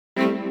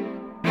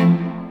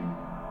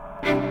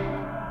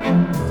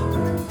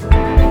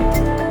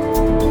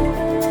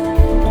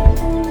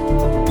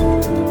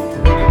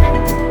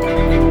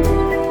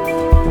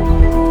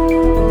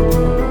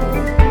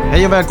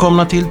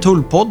välkomna till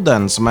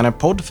Tullpodden som är en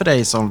podd för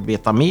dig som vill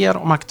veta mer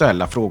om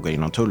aktuella frågor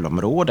inom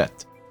tullområdet.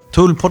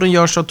 Tullpodden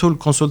görs av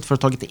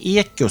tullkonsultföretaget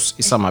Ekus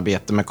i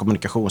samarbete med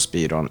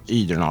kommunikationsbyrån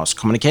Ydrenäs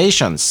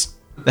Communications.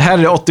 Det här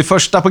är det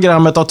 81:a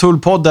programmet av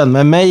Tullpodden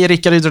med mig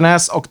Rickard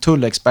Ydrenäs och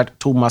tullexpert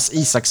Tomas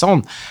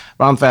Isacson.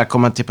 Varmt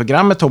välkommen till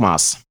programmet,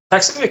 Tomas.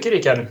 Tack så mycket,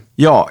 Rickard.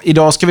 Ja,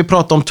 idag ska vi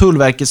prata om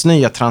Tullverkets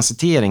nya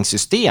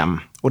transiteringssystem.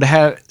 Och det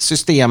här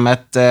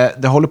systemet,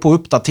 det håller på att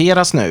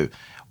uppdateras nu.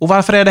 Och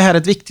varför är det här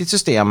ett viktigt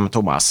system,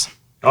 Tomas?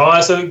 Ja,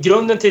 alltså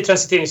grunden till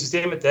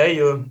transiteringsssystemet är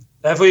ju...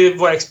 Här får ju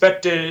våra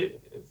experter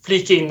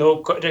flika in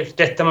och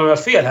rätta mig om jag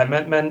har fel här.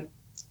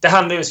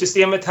 Men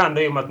systemet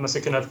handlar ju om att man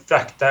ska kunna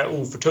frakta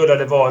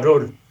oförtullade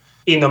varor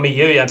inom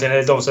EU egentligen,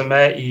 eller de som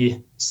är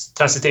i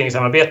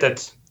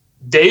transiteringssamarbetet.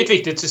 Det är ju ett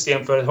viktigt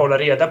system för att hålla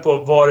reda på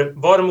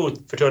var de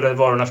oförtullade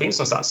varorna finns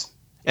någonstans.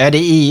 Är det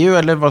EU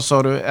eller vad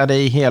sa du? Är det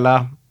i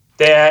hela...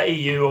 Det är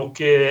EU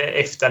och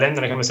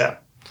EFTA-länderna kan man säga.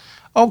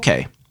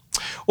 Okej.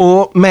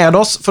 Och med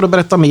oss för att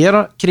berätta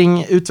mer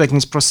kring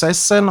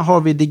utvecklingsprocessen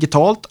har vi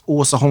digitalt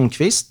Åsa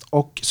Holmqvist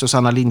och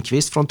Susanna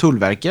Lindqvist från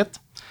Tullverket.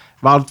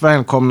 Varmt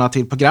välkomna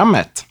till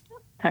programmet.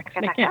 Tack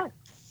så mycket.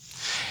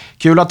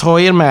 Kul att ha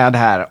er med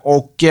här.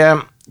 Och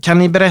kan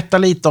ni berätta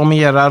lite om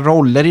era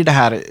roller i det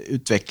här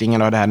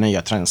utvecklingen av det här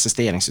nya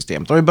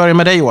transisteringssystemet? Och vi börjar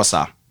med dig,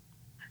 Åsa.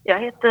 Jag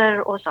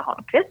heter Åsa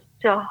Holmqvist.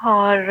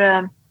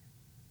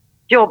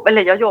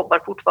 Jag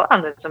jobbar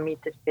fortfarande som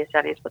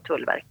IT-specialist på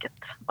Tullverket.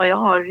 Och jag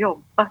har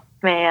jobbat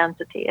med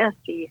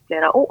NTTS i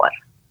flera år.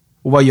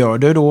 Och vad gör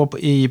du då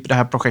i det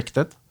här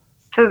projektet?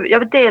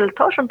 Jag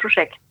deltar som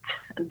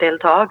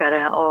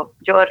projektdeltagare och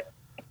gör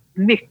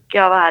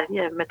mycket av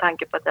varje. Med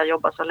tanke på att jag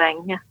jobbar så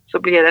länge så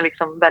blir det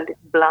liksom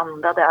väldigt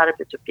blandade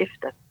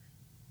arbetsuppgifter.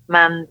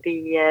 Men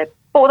vi är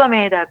båda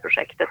med i det här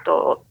projektet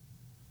och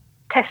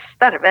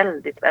testar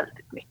väldigt,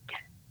 väldigt mycket.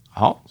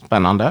 Ja,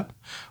 spännande.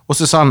 Och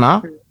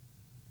Susanna,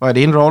 vad är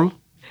din roll?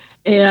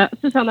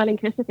 Susanna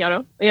Lindqvist heter jag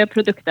då. Jag är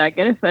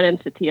produktägare för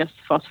NCTs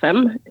fas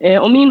 5.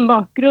 Och min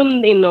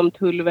bakgrund inom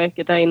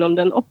Tullverket är inom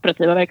den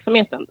operativa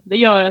verksamheten. Det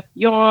gör att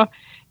jag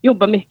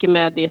jobbar mycket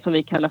med det som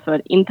vi kallar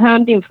för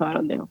internt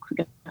införande. Och också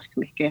ganska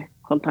mycket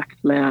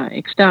kontakt med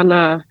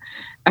externa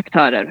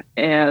aktörer.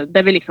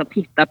 Där vi liksom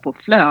tittar på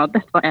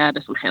flödet. Vad är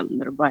det som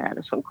händer och vad är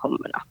det som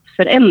kommer att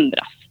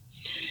förändras?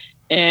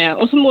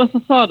 Och som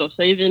Åsa sa då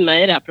så är vi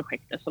med i det här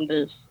projektet som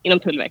drivs inom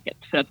Tullverket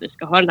för att vi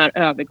ska ha den här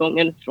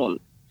övergången från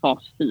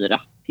fas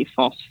 4 till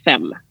fas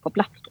 5 på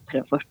plats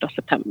till den 1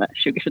 september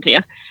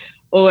 2023.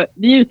 Och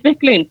vi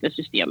utvecklar inte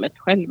systemet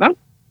själva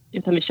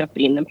utan vi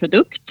köper in en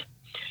produkt.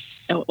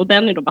 Och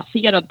den är då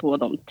baserad på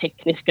de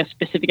tekniska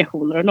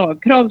specifikationer och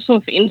lagkrav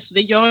som finns.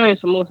 Det gör ju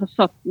som Åsa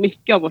sa att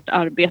mycket av vårt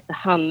arbete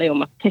handlar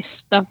om att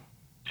testa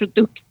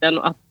produkten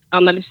och att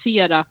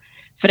analysera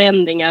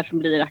förändringar som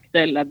blir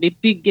aktuella. Vi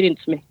bygger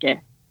inte så mycket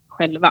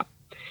själva.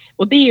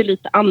 Och det är ju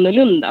lite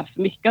annorlunda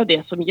för mycket av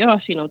det som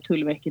görs inom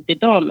Tullverket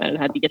idag med den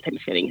här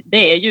digitaliseringen.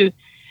 Det är ju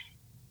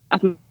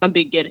att man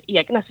bygger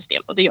egna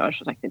system och det gör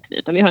som sagt inte vi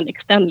utan vi har en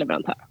extern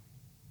leverantör.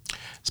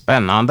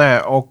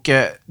 Spännande, och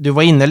du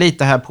var inne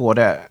lite här på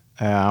det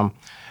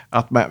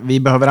att vi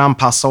behöver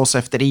anpassa oss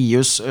efter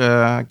EUs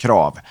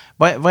krav.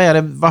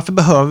 Varför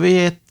behöver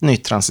vi ett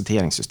nytt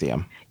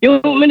transiteringssystem?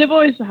 Jo, men det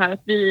var ju så här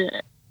att vi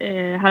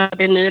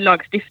hade en ny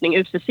lagstiftning,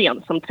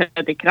 UCC, som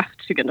trädde i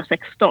kraft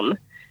 2016.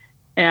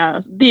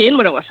 Det är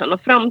några år sedan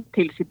och fram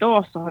tills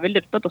idag så har vi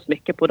lutat oss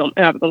mycket på de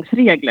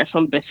övergångsregler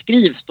som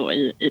beskrivs då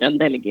i den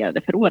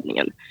delegerade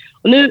förordningen.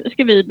 Och nu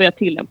ska vi börja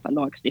tillämpa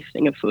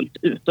lagstiftningen fullt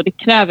ut och det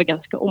kräver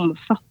ganska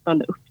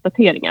omfattande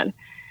uppdateringar.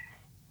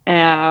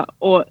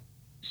 Och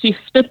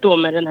syftet då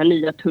med den här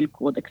nya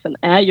tullkodexen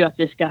är ju att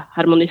vi ska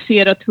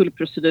harmonisera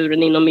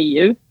tullproceduren inom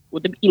EU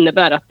och det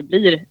innebär att det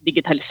blir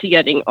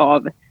digitalisering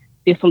av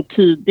det som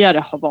tidigare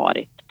har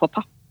varit på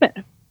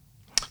papper.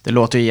 Det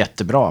låter ju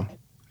jättebra.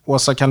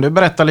 Åsa, kan du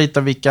berätta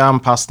lite vilka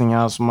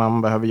anpassningar som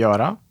man behöver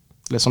göra?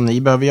 Eller som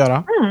ni behöver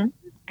göra?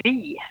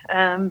 Vi.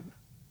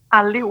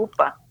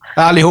 Allihopa.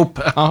 Allihop,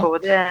 ja.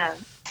 Både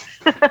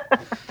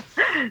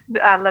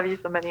alla vi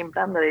som är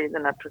inblandade i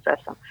den här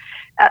processen.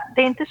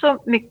 Det är inte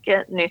så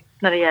mycket nytt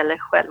när det gäller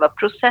själva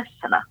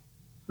processerna.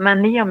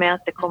 Men i och med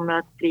att det kommer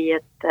att bli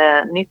ett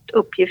nytt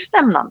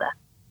uppgiftslämnande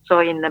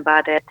så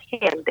innebär det ett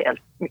hel del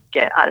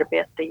mycket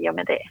arbete i och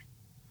med det.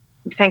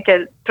 Vi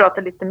tänker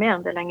prata lite mer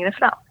om det längre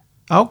fram.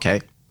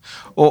 Okej.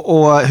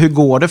 Och hur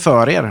går det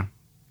för er?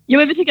 Jo,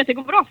 men vi tycker att det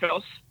går bra för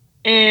oss.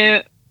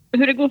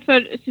 Hur det går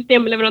för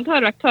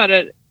systemleverantörer och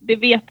aktörer, det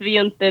vet vi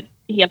ju inte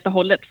helt och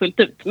hållet fullt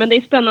ut. Men det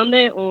är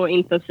spännande och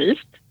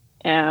intensivt.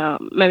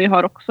 Men vi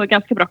har också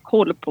ganska bra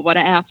koll på vad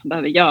det är som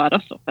behöver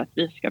göras för att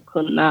vi ska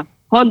kunna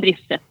ha en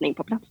driftsättning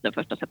på plats den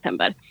 1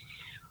 september.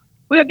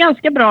 Och vi har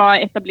ganska bra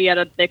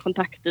etablerade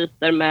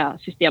kontaktytor med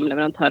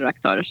systemleverantörer och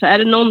aktörer. Så är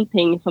det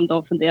någonting som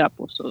de funderar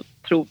på så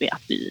tror vi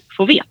att vi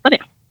får veta det.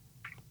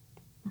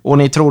 Och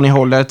ni tror ni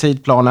håller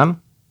tidplanen?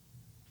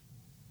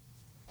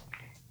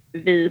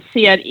 Vi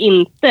ser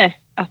inte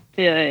att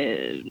det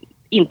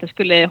inte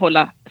skulle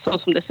hålla så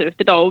som det ser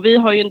ut idag. Och vi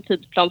har ju en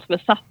tidsplan som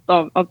är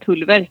satt av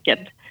Tullverket.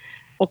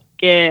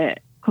 och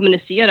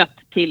kommunicerat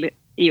till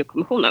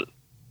EU-kommissionen.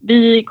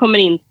 Vi kommer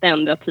inte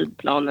ändra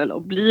tidplanen,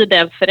 och blir det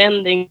en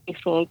förändring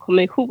från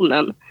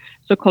kommissionen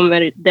så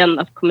kommer den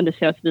att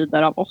kommuniceras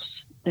vidare av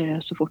oss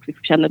så fort vi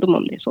får kännedom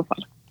om det i så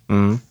fall.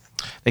 Mm.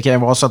 Det kan ju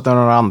vara så att det är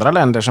några andra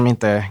länder som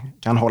inte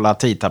kan hålla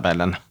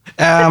tidtabellen.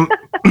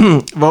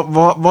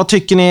 Vad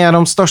tycker ni är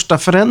de största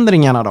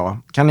förändringarna då?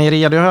 Kan ni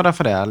redogöra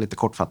för det lite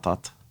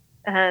kortfattat?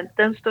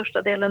 Den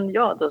största delen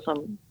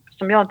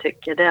som jag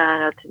tycker, det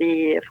är att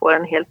vi får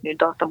en helt ny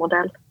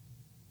datamodell.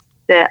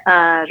 Det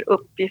är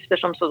uppgifter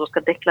som så ska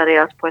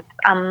deklareras på ett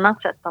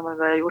annat sätt än vad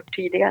vi har gjort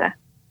tidigare.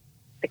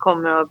 Det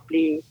kommer att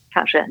bli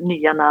kanske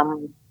nya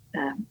namn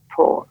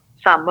på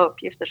samma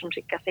uppgifter som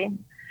skickas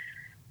in.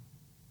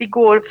 Vi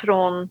går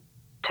från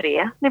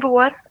 3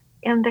 nivåer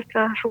i en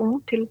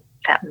deklaration till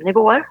 5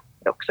 nivåer.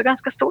 Det är också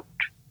ganska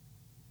stort.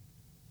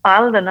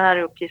 All den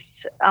här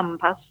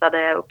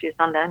anpassade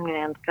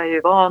uppgiftsanvändningen ska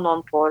ju vara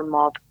någon form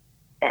av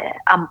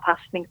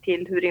anpassning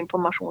till hur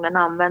informationen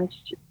används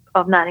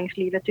av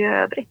näringslivet i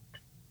övrigt.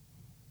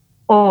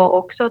 Och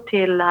också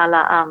till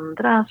alla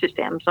andra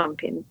system som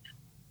finns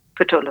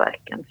för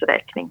Tullverkets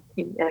räkning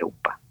i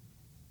Europa.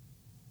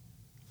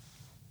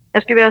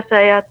 Jag skulle vilja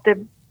säga att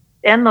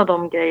en av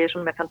de grejer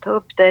som jag kan ta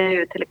upp, det är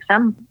ju till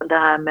exempel det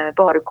här med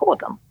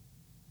varukoden.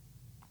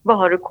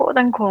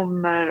 Varukoden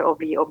kommer att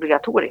bli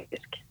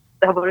obligatorisk.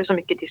 Det har varit så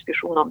mycket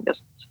diskussion om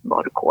just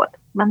varukod,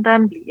 men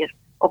den blir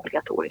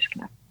obligatorisk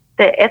nu.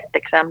 Det är ett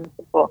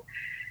exempel på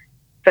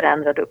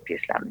förändrad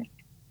uppgiftslämning.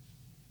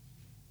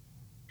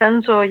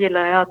 Sen så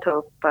gillar jag att ta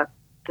upp att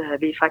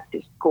vi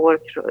faktiskt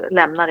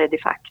lämnar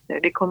Edifact nu.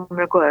 Vi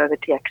kommer att gå över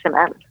till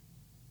XML.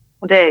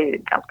 Och det är ju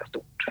ganska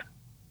stort.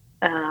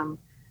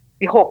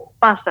 Vi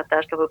hoppas att det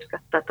här ska vara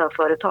uppskattat av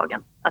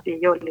företagen. Att vi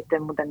gör lite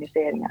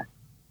moderniseringar.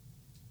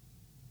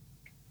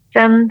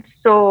 Sen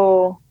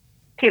så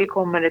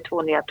tillkommer det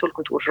 2 nya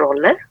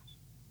tullkontorsroller.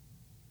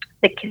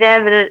 Det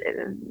kräver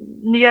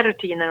nya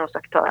rutiner hos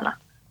aktörerna.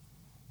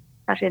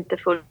 Kanske inte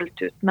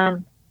fullt ut,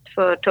 men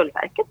för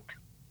Tullverket.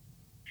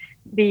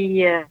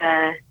 Vi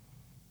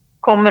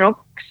kommer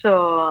också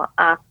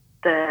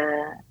att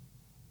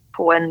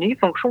få en ny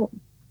funktion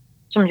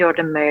som gör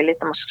det möjligt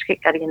att man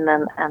skickar in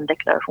en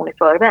deklaration i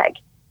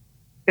förväg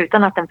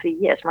utan att den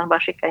friges. Man bara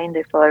skickar in det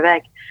i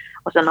förväg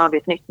och sen har vi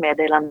ett nytt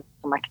meddelande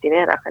som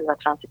aktiverar själva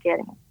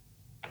transiteringen.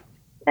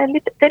 Det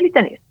är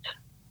lite nytt.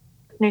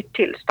 Ett nytt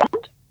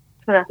tillstånd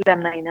för att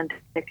lämna in en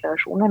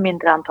deklaration med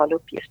mindre antal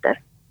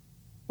uppgifter.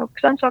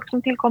 Också en sak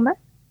som tillkommer.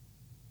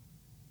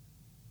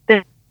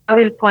 Det jag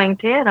vill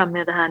poängtera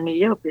med det här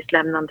nya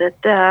uppgiftslämnandet,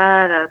 det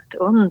är att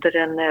under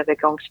en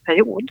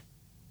övergångsperiod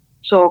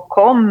så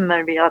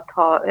kommer vi att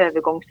ha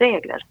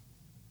övergångsregler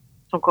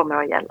som kommer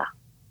att gälla.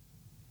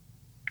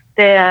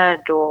 Det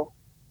är då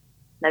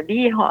när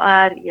vi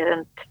är i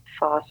en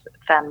fas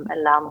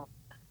 5-land,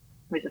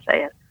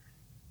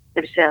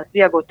 det vill säga att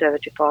vi har gått över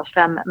till fas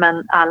 5,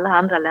 men alla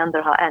andra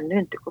länder har ännu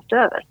inte gått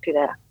över till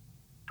det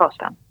fas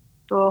 5.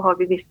 Då har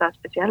vi vissa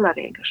speciella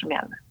regler som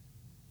gäller.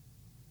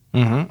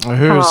 Och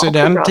hur ser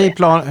den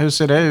tidplan, hur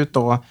ser det ut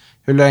då?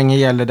 Hur länge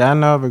gäller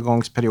den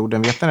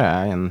övergångsperioden? Vet ni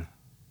det?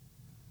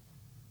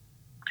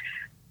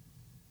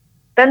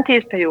 Den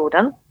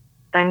tidsperioden,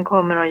 den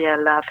kommer att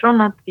gälla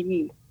från att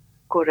vi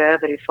går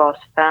över i fas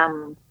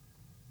 5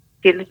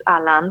 tills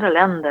alla andra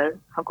länder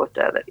har gått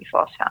över i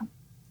fas 5.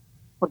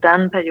 Och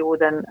den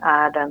perioden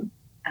är den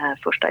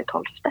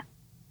 1/12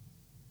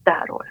 det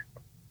här året.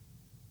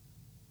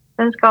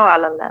 Sen ska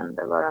alla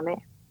länder vara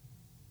med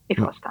i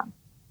fas 5.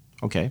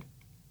 Okej.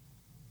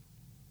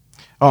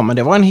 Ja, men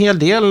det var en hel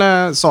del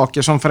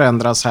saker som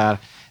förändras här.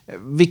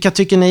 Vilka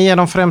tycker ni är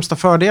de främsta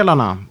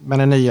fördelarna med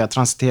det nya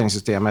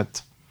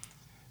transiteringssystemet?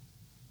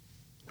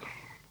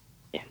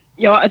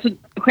 Ja, alltså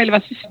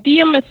själva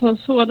systemet som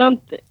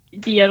sådant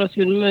ger oss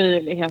ju en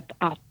möjlighet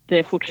att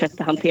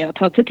fortsätta hantera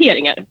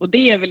transiteringar. Och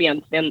det är väl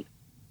egentligen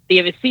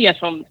det vi ser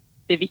som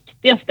det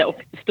viktigaste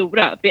och det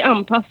stora. Vi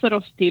anpassar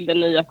oss till den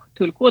nya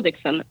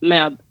tullkodexen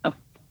med att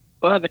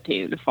gå över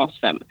till fas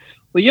 5.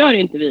 Och gör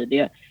inte vi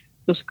det,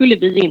 då skulle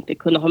vi inte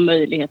kunna ha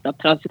möjlighet att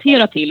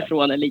transitera till,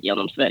 från eller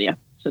genom Sverige.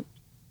 Så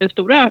den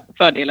stora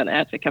fördelen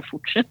är att vi kan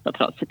fortsätta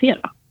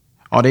transitera.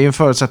 Ja, det är ju en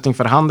förutsättning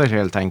för handel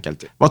helt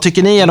enkelt. Vad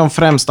tycker ni är de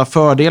främsta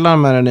fördelarna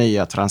med det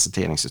nya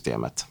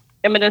transiteringssystemet?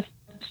 Ja, men den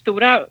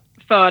stora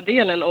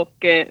fördelen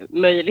och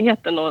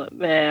möjligheten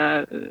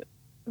med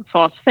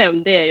fas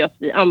 5, det är ju att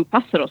vi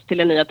anpassar oss till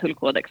den nya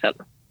tullkodexen.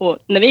 Och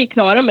när vi är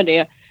klara med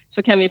det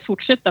så kan vi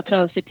fortsätta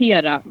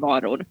transitera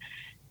varor.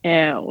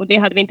 Och det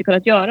hade vi inte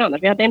kunnat göra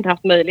annars. Vi hade inte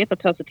haft möjlighet att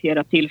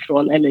transitera till,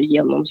 från eller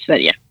genom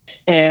Sverige.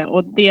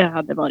 Och det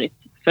hade varit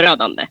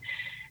förödande.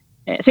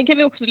 Sen kan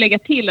vi också lägga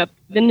till att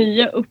det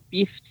nya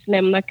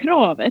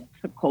uppgiftslämnarkravet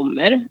som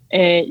kommer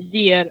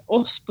ger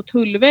oss på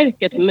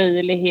Tullverket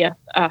möjlighet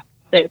att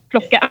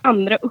plocka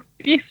andra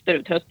uppgifter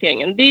ur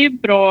transiteringen. Det är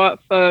bra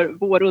för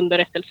vår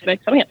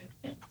underrättelseverksamhet.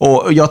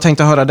 Och jag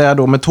tänkte höra där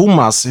då med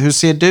Tomas. Hur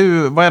ser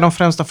du, vad är de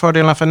främsta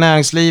fördelarna för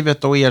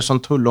näringslivet och er som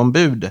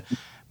tullombud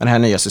med det här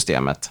nya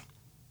systemet?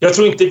 Jag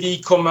tror inte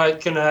vi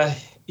kommer kunna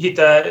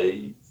hitta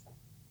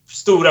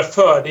stora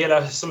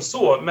fördelar som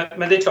så.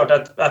 Men det är klart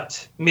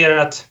att mer än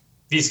att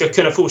vi ska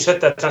kunna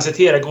fortsätta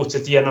transitera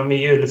godset genom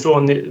EU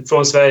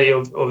från Sverige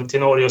och till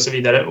Norge och så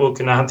vidare och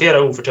kunna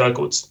hantera oförtörat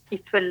gods. I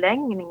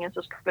förlängningen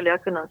så skulle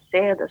jag kunna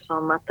se det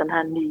som att den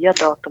här nya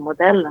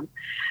datamodellen,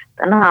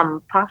 den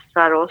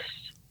anpassar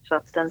oss så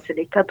att den ser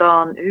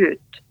likadan ut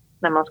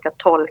när man ska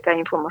tolka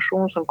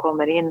information som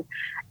kommer in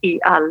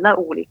i alla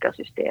olika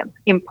system.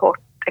 Import,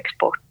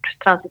 export,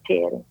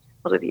 transitering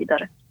och så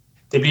vidare.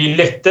 Det blir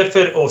lättare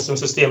för oss som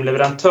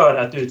systemleverantör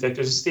att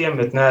utveckla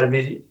systemet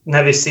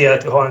när vi ser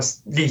att vi har en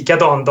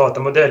likadan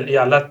datamodell i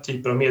alla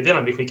typer av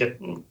meddelanden vi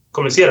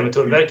kommunicerar med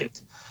Tullverket.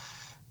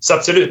 Så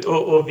absolut,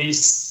 och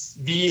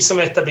vi som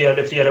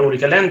etablerade flera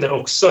olika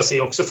länder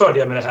ser också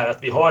fördelar med det här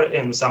att vi har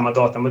en samma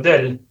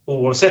datamodell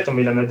oavsett om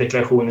vi lämnar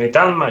deklarationen i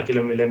Danmark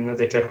eller om vi lämnar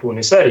deklarationen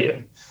i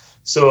Sverige.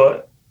 Så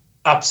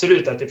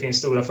absolut att det finns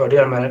stora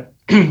fördelar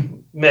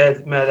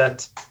med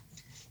att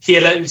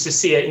hela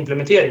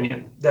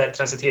UCC-implementeringen, där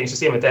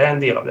transiteringsssystemet är en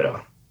del av det då.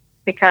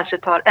 Vi kanske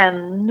tar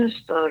ännu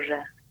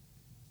större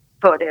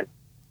fördel.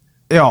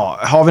 Ja,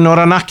 har vi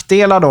några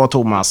nackdelar då,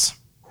 Thomas?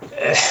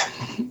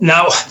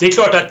 Det är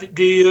klart att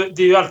det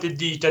är ju alltid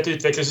dyrt att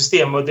utveckla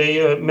system, men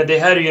det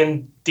här är ju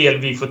en del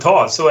vi får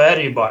ta, så är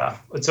det ju bara.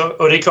 Och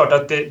det är klart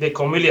att det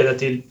kommer leda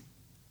till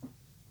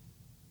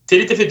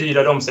lite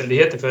fördyrade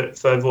omständigheter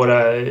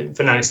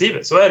för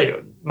näringslivet, så är det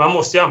ju. Man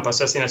måste ju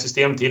anpassa sina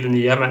system till det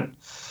nya,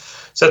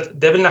 så att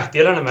det är väl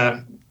nackdelarna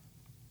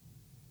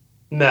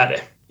med det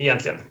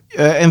egentligen.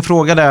 En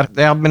fråga där,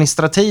 det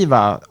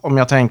administrativa, om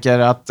jag tänker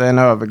att en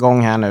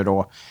övergång här nu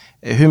då.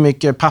 Hur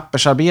mycket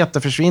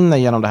pappersarbete försvinner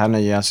genom det här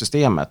nya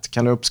systemet?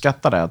 Kan du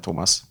uppskatta det,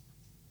 Thomas?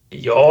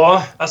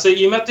 Ja, alltså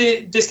i och med att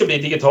det ska bli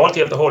digitalt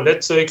helt och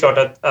hållet så är det klart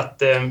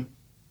att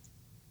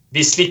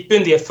vi slipper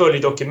en del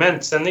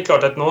följddokument. Sen är det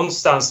klart att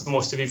någonstans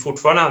måste vi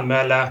fortfarande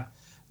anmäla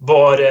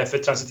vad det är för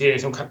transitering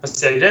som kan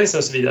passera gränsen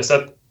och så vidare. Så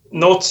att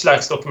något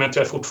slags dokument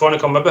tror jag fortfarande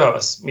kommer att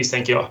behövas,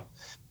 misstänker jag.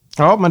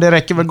 Ja, men det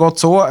räcker väl gott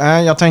så.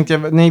 Jag tänkte,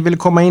 ni vill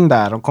komma in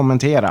där och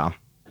kommentera.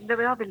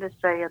 Det jag ville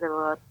säga det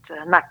var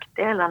att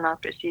nackdelarna,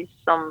 precis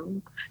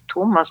som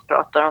Thomas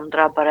pratar om,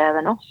 drabbar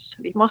även oss.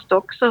 Vi måste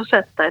också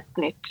sätta ett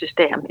nytt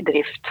system i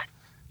drift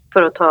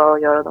för att ta och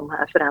göra de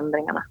här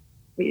förändringarna.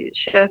 Vi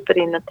köper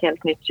in ett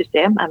helt nytt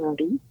system, även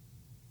vi.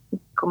 Vi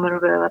kommer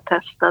att behöva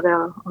testa det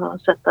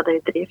och sätta det i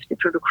drift, i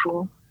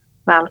produktion,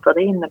 med allt vad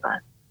det innebär.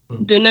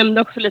 Du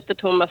nämnde också lite,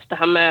 Thomas, det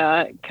här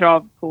med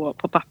krav på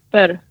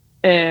papper.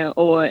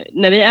 Och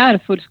när vi är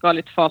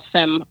fullskaligt fas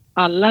 5,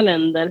 alla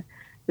länder, det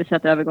vill säga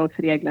att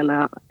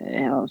övergångsreglerna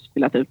har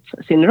spelat ut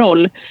sin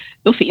roll,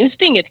 då finns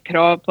det inget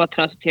krav på att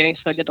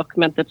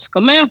transiteringsföljedokumentet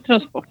ska med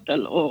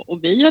transporten.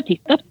 Och vi har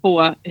tittat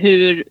på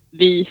hur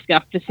vi ska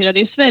applicera det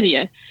i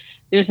Sverige.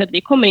 Det vill säga att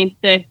vi kommer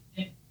inte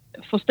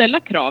få ställa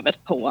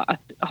kravet på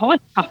att ha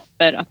ett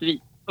papper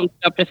som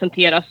ska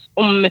presenteras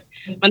om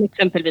man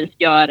exempelvis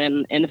gör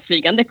en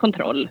flygande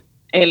kontroll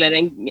eller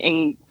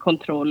en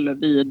kontroll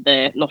vid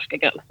norska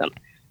gränsen.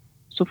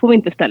 Så får vi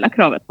inte ställa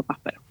kravet på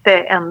papper.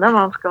 Det enda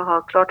man ska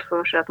ha klart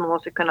för sig är att man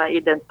måste kunna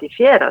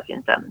identifiera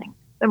sin sändning.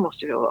 Det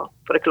måste vi vara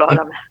på det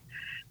klara med.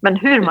 Men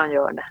hur man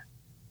gör det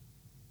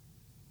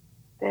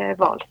är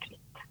valfritt.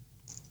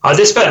 Ja,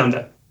 det är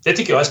spännande. Det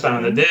tycker jag är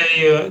spännande. Det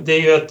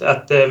är ju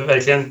att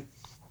verkligen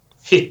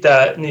hitta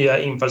nya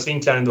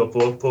infallsvinklar ändå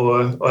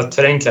på att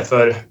förenkla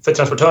för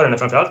transportörerna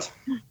framförallt.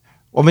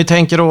 Om vi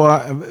tänker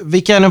då,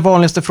 vilka är den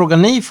vanligaste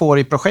frågan ni får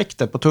i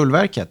projektet på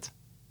Tullverket?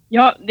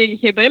 Ja, det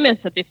kan ju börja med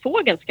att vi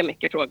får ganska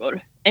mycket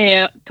frågor.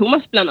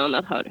 Thomas bland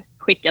annat har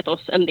skickat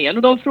oss en del.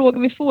 Och de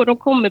frågor vi får, de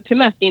kommer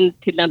primärt in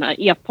till den här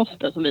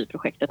e-posten som vi i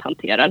projektet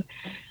hanterar.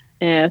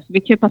 Så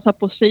vi kan ju passa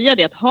på att säga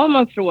det, att har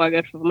man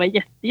frågor så får man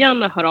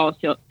jättegärna höra av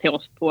sig till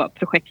oss på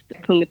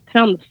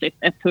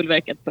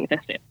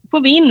projekt.transit@tullverket.se. Då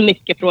får vi in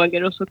mycket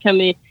frågor och så kan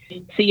vi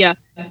se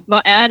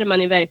vad är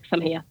man i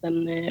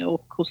verksamheten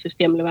och hos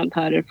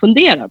systemleverantörer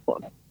funderar på.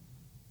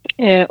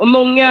 Och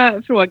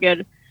många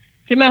frågor,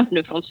 primärt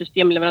nu från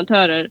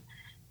systemleverantörer,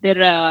 det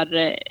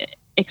rör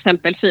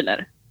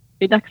exempelfiler.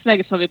 I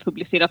dagsläget så har vi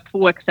publicerat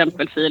 2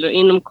 exempelfiler och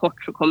inom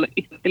kort så kommer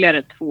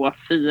ytterligare 2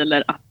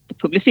 filer att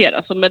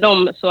publiceras. Och med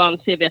dem så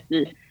anser vi att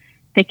vi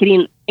täcker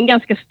in en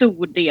ganska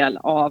stor del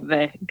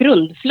av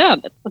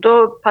grundflödet. Och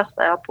då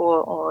passar jag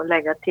på att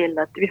lägga till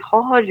att vi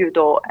har ju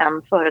då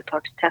en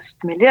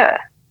företagstestmiljö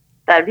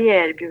där vi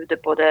erbjuder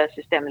både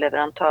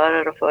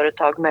systemleverantörer och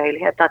företag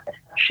möjlighet att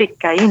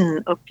skicka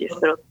in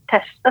uppgifter och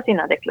testa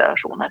sina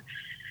deklarationer.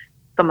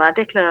 De här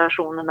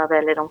deklarationerna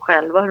väljer de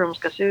själva hur de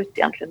ska se ut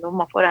egentligen.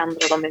 Man får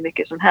ändra dem hur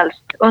mycket som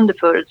helst under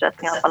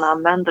förutsättning att man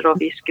använder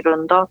viss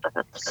grunddata för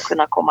att det ska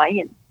kunna komma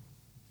in.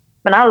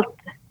 Men allt,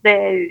 det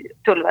är ju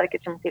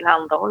Tullverket som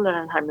tillhandahåller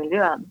den här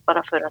miljön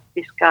bara för att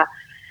vi ska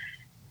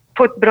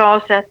på ett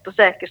bra sätt och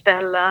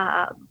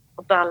säkerställa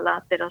åt alla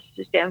att deras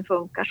system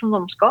funkar som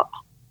de ska.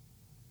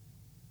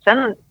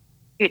 Sen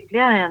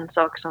ytterligare en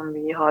sak som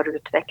vi har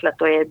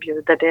utvecklat och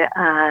erbjuder, det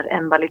är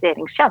en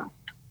valideringstjänst.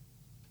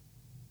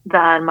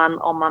 Där man,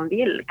 om man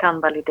vill, kan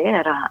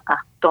validera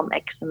att de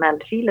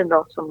XML-filer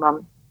då som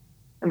man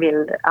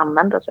vill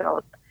använda sig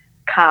av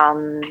kan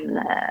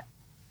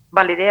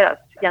valideras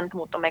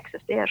gentemot de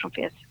XSD som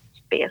finns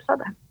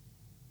spesade.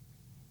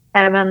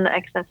 Även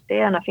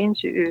XSD-erna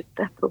finns ju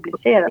ute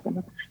publicerade.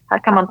 Men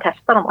här kan man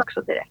testa dem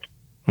också direkt.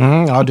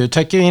 Ja, du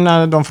täcker in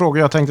de frågor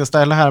jag tänkte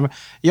ställa här.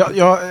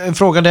 Jag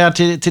frågar där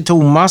till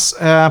Tomas.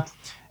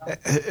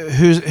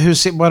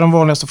 Vad är den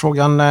vanligaste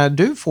frågan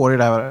du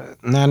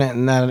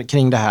får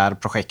kring det här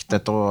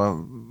projektet och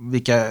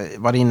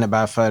vad det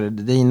innebär för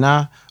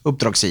dina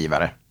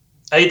uppdragsgivare?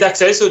 I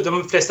dagsläget så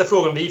de flesta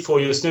frågor vi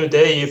får just nu,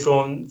 det är ju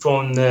från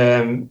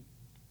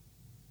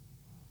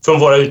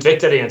våra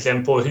utvecklare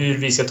egentligen, på hur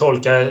vi ska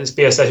tolka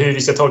spesa, hur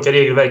vi ska tolka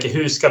regelverket,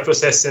 hur ska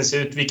processen se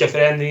ut, vilka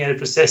förändringar i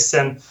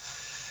processen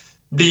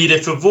blir det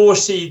från vår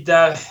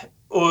sida,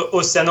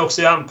 och sen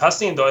också i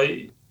anpassningen då,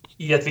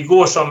 i att vi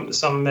går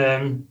som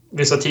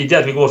vi sa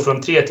tidigare, att vi går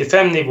från 3 till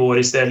 5 nivåer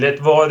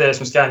istället. Vad är det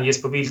som ska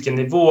anges på vilken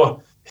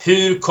nivå?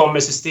 Hur kommer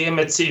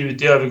systemet se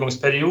ut i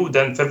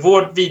övergångsperioden? För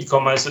vårt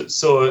vidkommande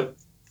så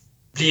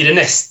blir det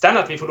nästan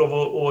att vi får lov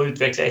att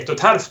utveckla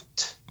 1,5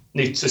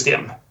 nytt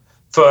system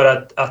för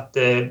att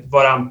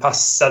vara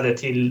anpassade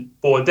till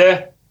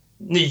både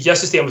nya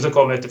system som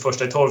kommer efter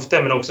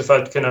 1.12, men också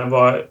för att kunna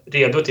vara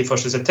redo till 1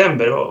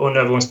 september och en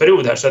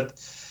övergångsperiod här. Så att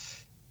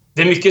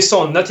det är mycket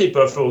sådana typer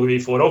av frågor vi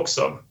får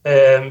också.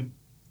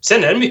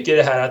 Sen är det mycket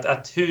det här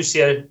att hur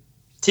ser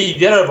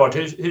tidigare har det varit,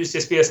 hur ser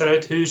spesarna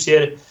ut,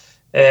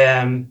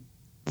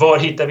 var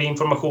hittar vi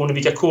information,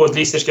 vilka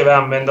kodlistor ska vi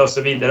använda och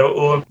så vidare.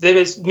 Och det är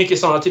väl mycket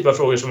sådana typer av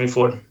frågor som vi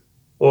får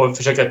och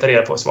försöka ta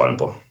reda på svaren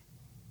på.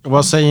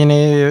 Vad säger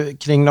ni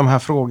kring de här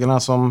frågorna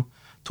som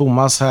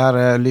Tomas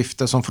här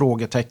lyfter som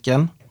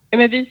frågetecken?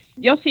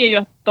 Jag ser ju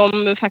att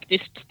de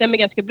faktiskt stämmer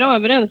ganska bra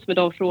överens med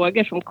de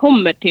frågor som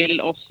kommer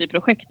till oss i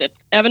projektet.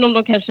 Även om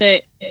det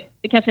kanske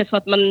är så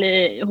att man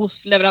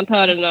hos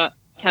leverantörerna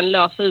kan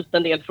lösa ut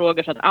en del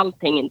frågor så att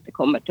allting inte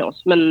kommer till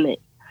oss. Men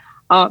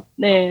ja,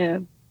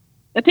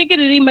 jag tycker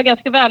det rimmar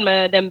ganska väl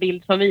med den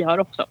bild som vi har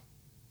också.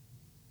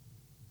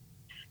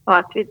 Och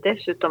att vi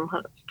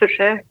dessutom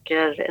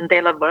försöker, en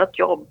del av vårt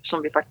jobb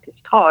som vi faktiskt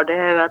har, det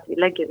är att vi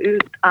lägger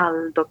ut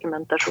all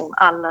dokumentation,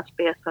 alla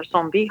spesar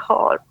som vi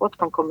har fått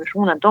från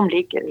kommissionen, de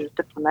ligger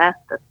ute på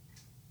nätet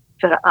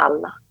för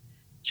alla.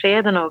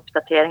 Sker det några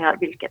uppdateringar,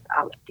 vilket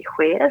alltid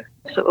sker,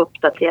 så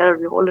uppdaterar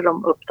vi, håller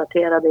dem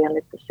uppdaterade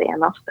enligt det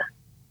senaste.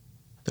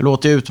 Det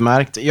låter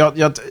utmärkt.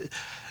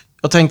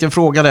 Jag tänkte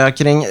fråga där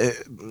kring,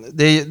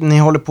 ni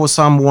håller på att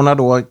samordna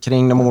då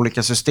kring de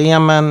olika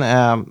systemen,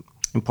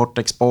 import,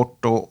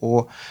 export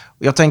och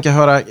jag tänker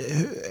höra,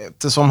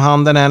 eftersom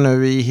handeln är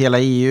nu i hela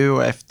EU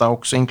och EFTA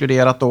också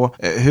inkluderat då,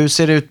 hur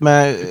ser det ut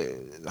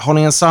har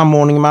ni en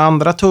samordning med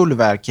andra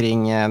tullverk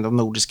kring de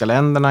nordiska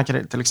länderna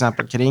till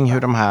exempel, kring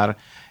hur de här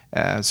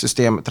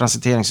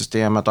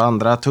transiteringsystemet och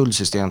andra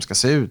tullsystem ska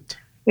se ut?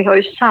 Vi har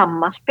ju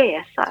samma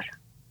spesar.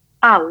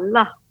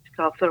 Alla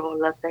ska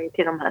förhålla sig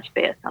till de här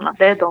spesarna.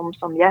 Det är de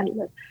som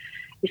gäller.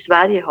 I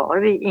Sverige har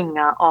vi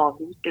inga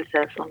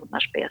avvikelser från de här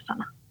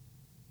spesarna.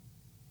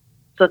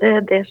 Så det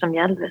är det som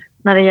gäller.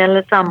 När det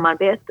gäller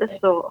samarbete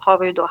så har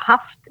vi då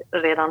haft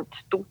redan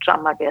ett stort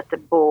samarbete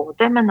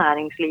både med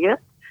näringslivet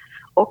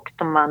och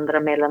de andra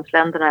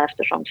medlemsländerna,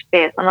 eftersom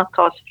spesarna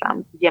tas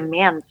fram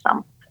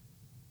gemensamt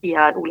i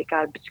olika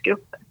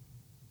arbetsgrupper.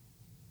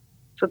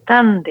 Så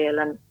den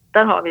delen,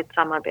 där har vi ett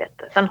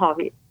samarbete. Sen har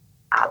vi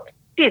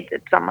alltid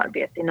ett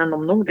samarbete inom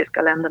de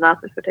nordiska länderna,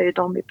 för det är ju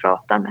de vi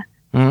pratar med.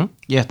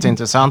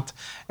 Jätteintressant.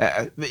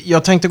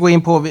 Jag tänkte gå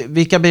in på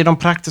vilka blir de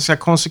praktiska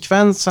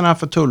konsekvenserna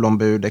för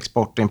tullombud,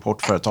 export- och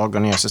importföretag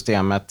och nya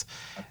systemet.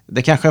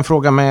 Det kanske är en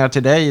fråga med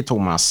till dig,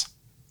 Tomas.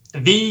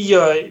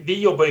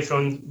 Vi jobbar ju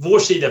från vår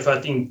sida för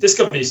att det inte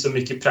ska bli så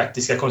mycket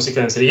praktiska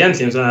konsekvenser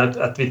egentligen,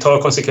 utan att vi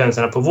tar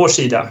konsekvenserna på vår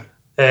sida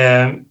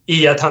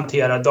i att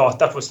hantera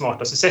data på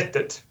smartaste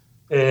sättet.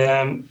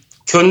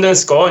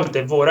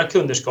 Våra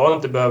kunder ska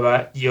inte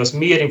behöva ge oss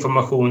mer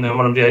information än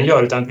vad de redan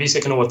gör, utan att vi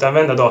ska kunna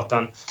återanvända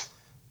datan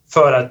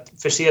för att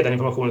förse den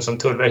information som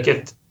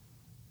Tullverket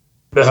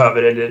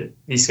behöver eller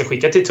vi ska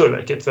skicka till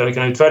Tullverket för att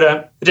kunna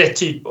utföra rätt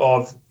typ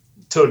av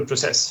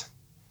tullprocess.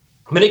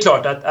 Men det är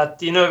klart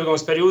att i en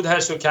övergångsperiod här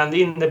så kan det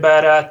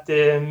innebära att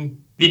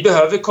vi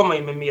behöver komma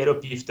in med mer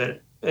uppgifter.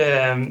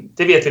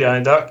 Det vet vi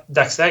redan i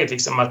dagsläget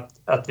liksom,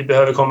 att vi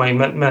behöver komma in,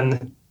 men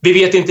vi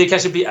vet inte, det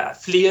kanske blir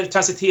fler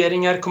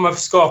transiteringar kommer att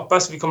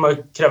skapas. Vi kommer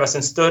att krävas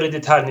en större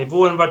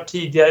detaljnivå än var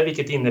tidigare,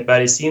 vilket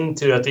innebär i sin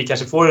tur att vi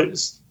kanske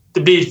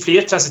det blir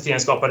fler transiteringar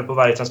skapade på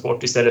varje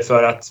transport istället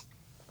för att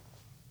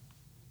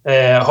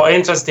ha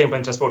en transitering på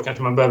en transport.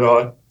 Kanske man behöver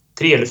ha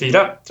 3 eller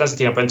 4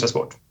 transiteringar på en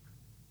transport.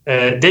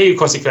 Det är ju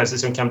konsekvenser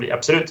som kan bli,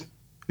 absolut.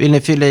 Vill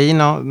ni fylla i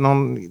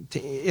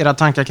era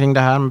tankar kring det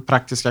här med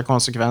praktiska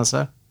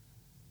konsekvenser?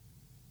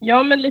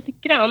 Ja, men lite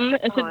grann.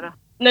 Alltså,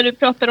 när du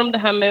pratar om det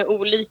här med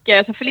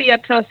fler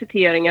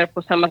transiteringar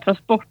på samma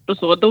transport och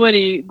så, då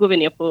går vi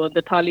ner på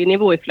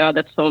detaljnivå i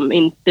flödet som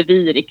inte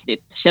vi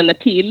riktigt känner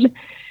till.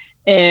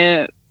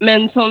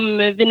 Men som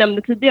vi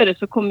nämnde tidigare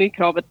så kommer ju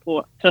kravet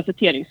på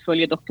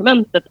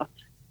transiteringsföljedokumentet att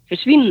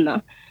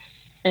försvinna.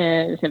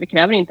 Så vi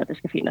kräver inte att det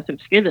ska finnas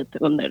utskrivet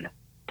under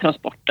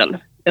transporten.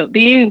 Det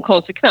är ju en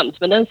konsekvens,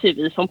 men den ser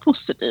vi som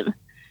positiv.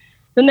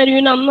 Sen är det ju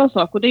en annan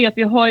sak, och det är att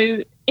vi har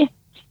ju ett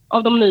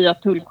av de nya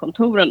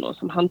tullkontoren då,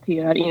 som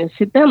hanterar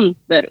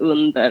incidenter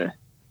under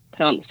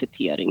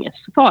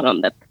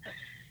transiteringssförfarandet.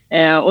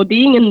 Och det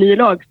är ingen ny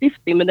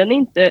lagstiftning, men den är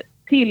inte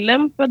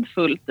tillämpad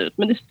fullt ut.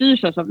 Men det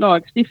styrs alltså av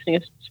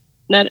lagstiftningen.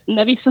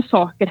 När vissa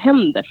saker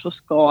händer så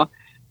ska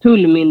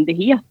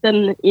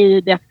tullmyndigheten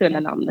i det aktuella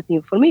landet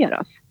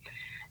informeras.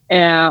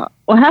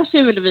 Och här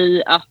ser väl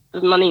vi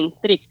att man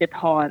inte riktigt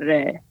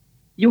har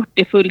gjort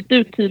det fullt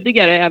ut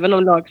tidigare, även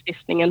om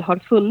lagstiftningen har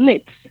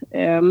funnits.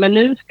 Men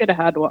nu ska det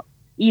här då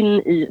in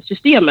i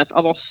systemet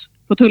av oss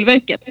på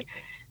Tullverket.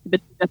 Det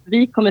betyder att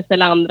vi kommer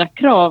ställa andra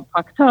krav på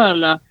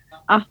aktörerna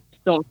att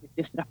de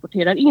faktiskt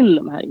rapporterar in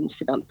de här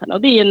incidenterna.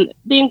 Och det är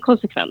en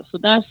konsekvens.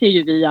 Och där ser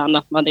ju vi gärna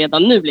att man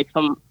redan nu,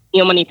 liksom,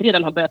 om man inte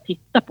redan har börjat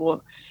titta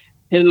på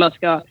hur man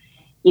ska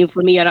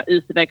informera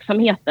ut i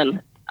verksamheten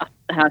att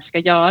det här ska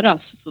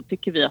göras, så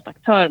tycker vi att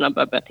aktörerna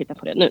bör börja titta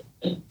på det nu.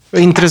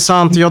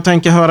 Intressant. Jag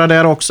tänker höra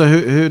där också.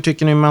 Hur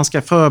tycker ni man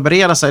ska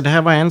förbereda sig? Det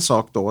här var en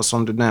sak då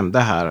som du nämnde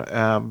här.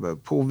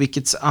 På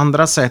vilket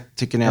andra sätt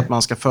tycker ni att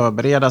man ska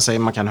förbereda sig?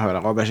 Man kan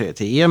höra av er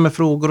till er med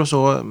frågor och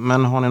så,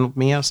 men har ni något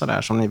mer så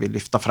där som ni vill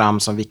lyfta fram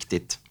som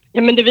viktigt?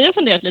 Ja, men det vi har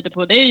funderat lite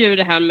på, det är ju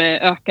det här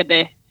med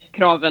ökade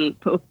kraven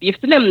på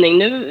uppgiftslämning.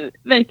 Nu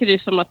verkar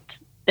det som att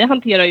det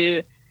hanterar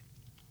ju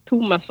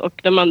Tomas och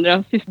de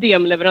andra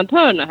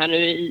systemleverantörerna här nu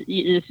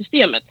i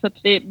systemet. Så att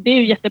det är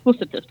ju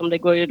jättepositivt om det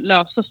går att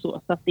lösa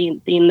så att det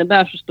inte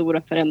innebär så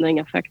stora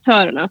förändringar för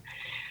aktörerna.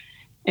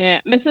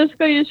 Men sen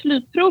ska ju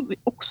slutprov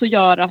också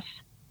göras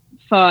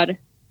för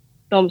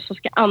de som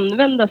ska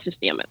använda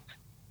systemet.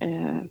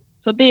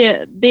 Så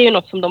det är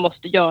något som de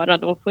måste göra.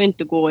 De får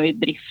inte gå i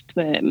drift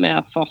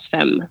med fas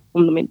 5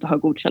 om de inte har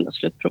godkända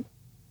slutprov.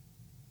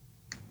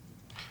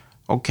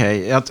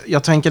 Okej,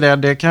 jag tänker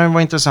det kan ju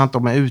vara intressant då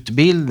med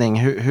utbildning.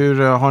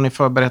 Hur har ni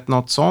förberett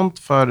något sånt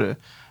för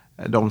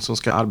de som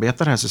ska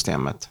arbeta i det här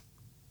systemet?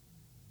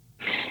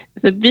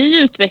 Så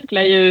vi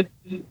utvecklar ju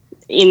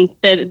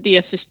inte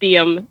det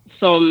system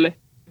som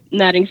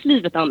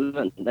näringslivet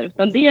använder,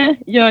 utan det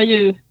gör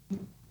ju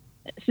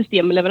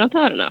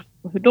systemleverantörerna.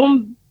 Och hur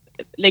de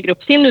lägger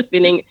upp sin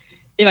utbildning,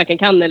 det varken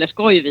kan eller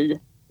ska ju vi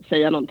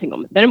säga någonting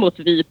om. Däremot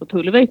vi på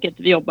Tullverket,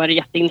 vi jobbar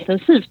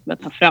jätteintensivt med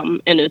att ta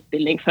fram en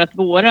utbildning för att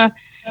våra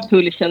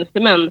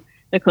tulltjänstemän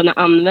ska kunna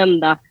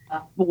använda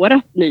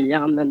vårat nya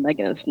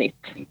användargränssnitt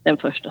den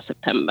 1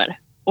 september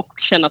och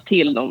känna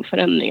till de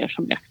förändringar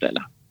som blir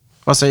aktuella.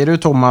 Vad säger du,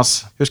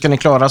 Tomas? Hur ska ni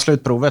klara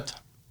slutprovet?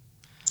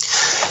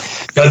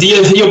 Ja,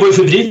 det jobbar ju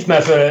febrilt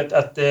med för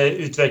att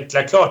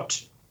utveckla klart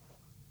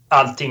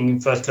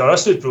allting för att klara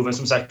slutproven,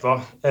 som sagt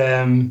var.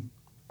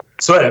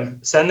 Så är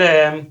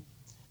det.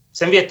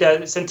 Sen vet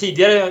jag, sen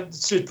tidigare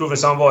slutproven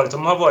som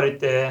har varit,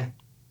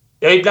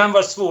 det har ibland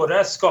varit svårare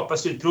att skapa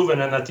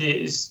slutproven än att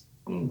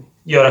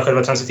göra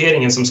själva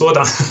transiteringen som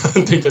sådan,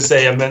 tänkte jag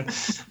säga, men det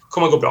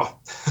kommer att gå bra.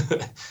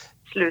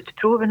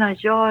 Slutproverna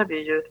gör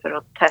vi ju för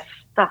att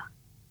testa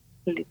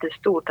lite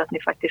stort att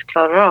ni faktiskt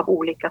klarar av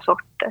olika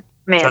sorter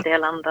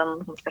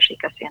meddelanden som ska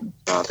skickas in.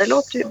 Så det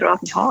låter ju bra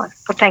att ni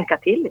får tänka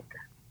till lite.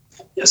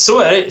 Ja,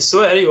 så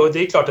är det ju, och det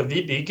är klart att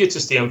vi bygger ett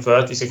system för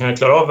att vi ska kunna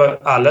klara av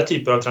alla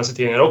typer av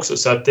transiteringar också,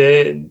 så att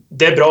det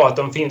är bra att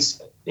de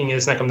finns.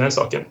 Ingen snack om den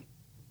saken.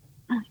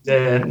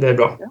 Det är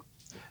bra.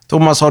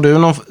 Tomas, har du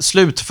någon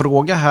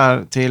slutfråga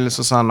här till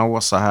Susanna och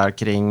Åsa här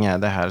kring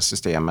det här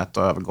systemet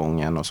och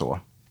övergången och så?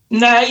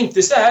 Nej,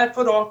 inte så här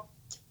på rak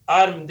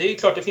arm. Det är ju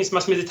klart, det finns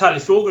massor med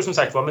detaljfrågor som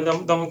sagt var,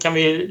 men de kan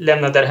vi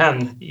lämna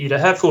därhän i det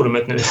här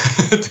forumet nu,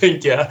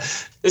 tänker jag.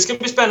 Det ska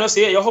bli spännande att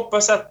se. Jag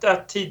hoppas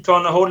att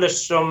tidplanen håller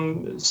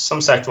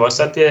som sagt var,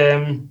 så att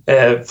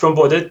från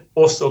både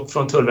oss och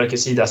från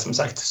Tullverkets sida, som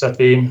sagt, så att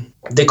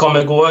det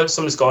kommer gå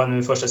som det ska nu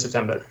 1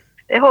 september.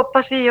 Det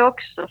hoppas vi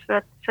också, för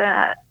att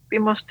vi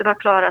måste vara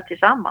klara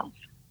tillsammans.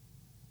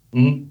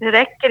 Det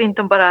räcker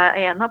inte om bara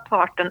ena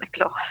parten är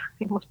klar.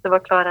 Vi måste vara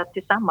klara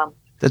tillsammans.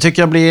 Det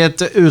tycker jag blir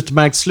ett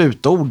utmärkt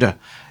slutord.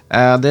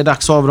 Det är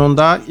dags att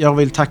avrunda. Jag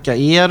vill tacka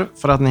er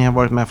för att ni har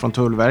varit med från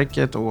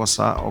Tullverket,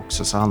 Åsa och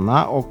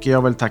Susanna. Och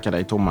jag vill tacka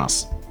dig,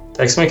 Tomas.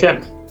 Tack så mycket.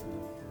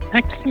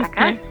 Tack så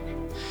mycket.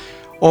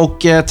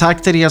 Och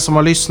tack till er som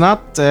har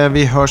lyssnat.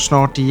 Vi hörs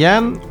snart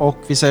igen. Och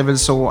vi säger väl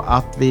så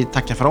att vi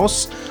tackar för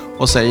oss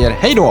och säger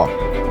hej då!